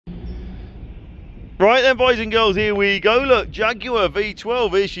Right then, boys and girls, here we go. Look, Jaguar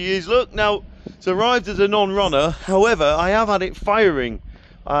V12, here she is. Look, now, it's arrived as a non-runner. However, I have had it firing,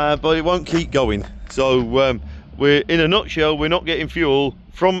 but it won't keep going. So, we're, in a nutshell, we're not getting fuel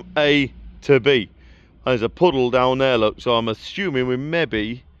from A to B. There's a puddle down there, look, so I'm assuming we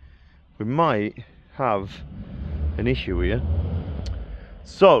might have an issue here.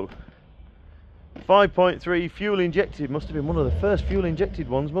 So, 5.3 fuel injected, must have been one of the first fuel injected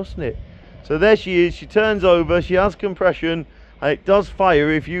ones, mustn't it? So there she is, she turns over, she has compression, and it does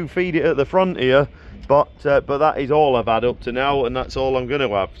fire if you feed it at the front here, but that is all I've had up to now, and that's all I'm going to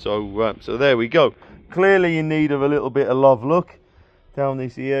have. So so there we go. Clearly in need of a little bit of love. Look down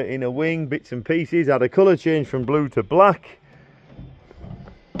this here inner wing, bits and pieces. Had a colour change from blue to black.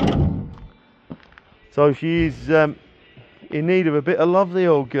 So she's in need of a bit of love, the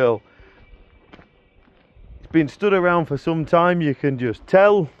old girl. It's been stood around for some time, you can just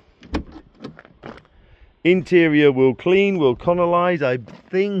tell. Interior will clean, will colorise, I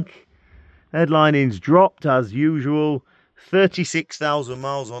think. Headlining's dropped as usual. 36,000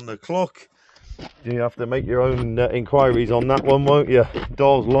 miles on the clock. You have to make your own inquiries on that one, won't you?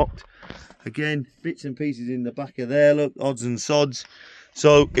 Doors locked. Again, bits and pieces in the back of there, look, odds and sods.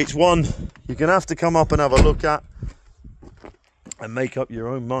 So it's one you're going to have to come up and have a look at and make up your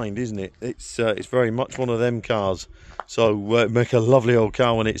own mind, isn't it? It's very much one of them cars. So make a lovely old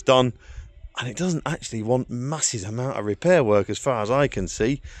car when it's done. And it doesn't actually want massive amount of repair work as far as I can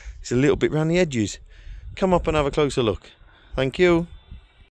see. It's a little bit around the edges. Come up and have a closer look. Thank you.